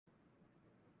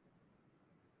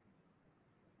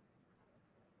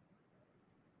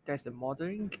As the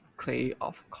modeling clay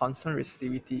of constant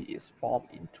resistivity is formed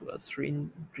into a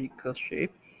cylindrical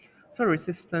shape, so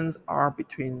resistance R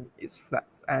between its flat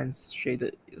ends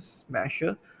shaded is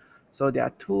measured. So there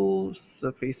are two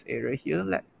surface area here.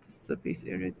 Let the surface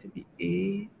area to be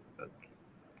A. Okay.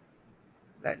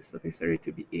 Let the surface area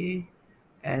to be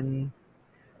A, and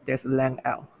there's length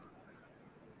L.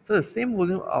 So the same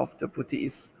volume of the putty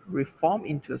is reformed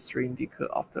into a cylindrical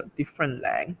of the different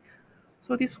length.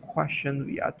 So this question,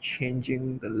 we are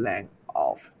changing the length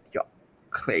of your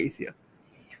clays here.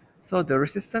 So the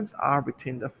resistance R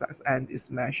between the flex end is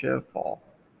measured for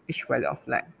each value of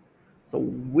length. So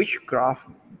which graph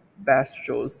best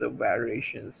shows the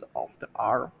variations of the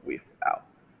R with L?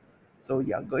 So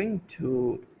you are going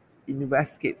to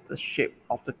investigate the shape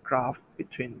of the graph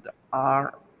between the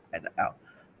R and the L.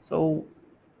 So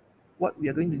what we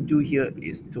are going to do here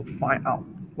is to find out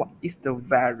what is the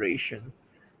variation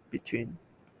between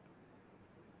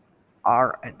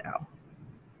R and L.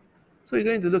 So you're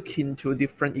going to look into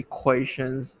different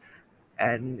equations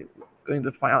and going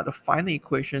to find out the final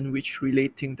equation which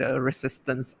relating the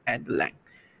resistance and the length.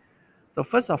 So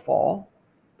first of all,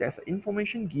 there's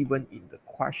information given in the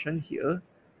question here,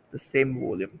 the same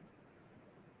volume.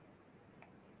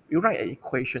 We write an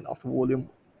equation of the volume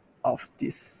of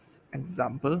this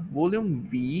example. Volume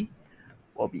V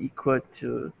will be equal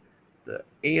to the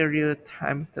area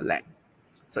times the length.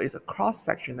 So it's a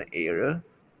cross-sectional area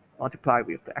multiplied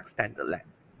with the extended length,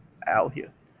 L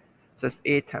here. So it's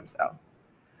A times L.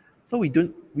 So we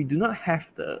do not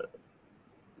have the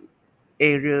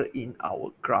area in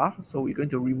our graph, so we're going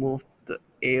to remove the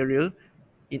area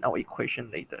in our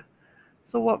equation later.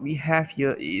 So what we have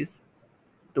here is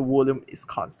the volume is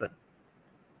constant.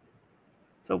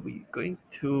 So we're going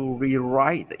to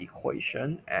rewrite the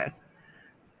equation as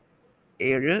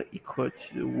area equal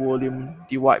to volume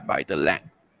divided by the length.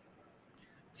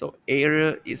 So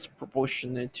area is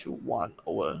proportional to 1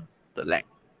 over the length.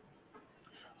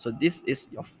 So this is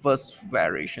your first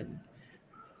variation.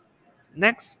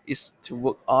 Next is to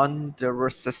work on the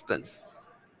resistance,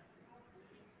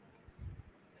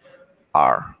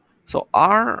 R. So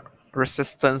R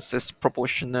resistance is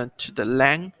proportional to the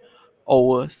length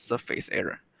over surface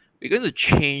area. We're going to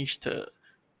change the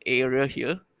area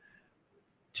here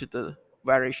to the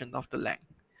variation of the length.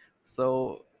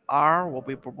 So R will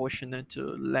be proportional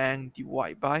to length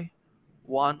divided by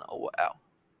 1 over L.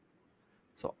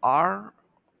 So R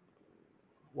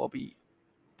will be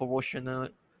proportional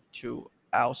to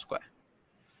L squared.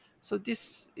 So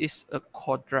this is a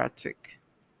quadratic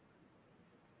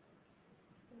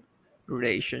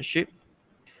relationship.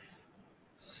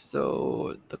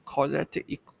 So the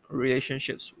quadratic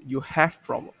relationships you have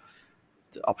from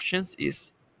the options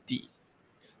is D.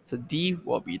 So D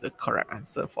will be the correct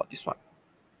answer for this one.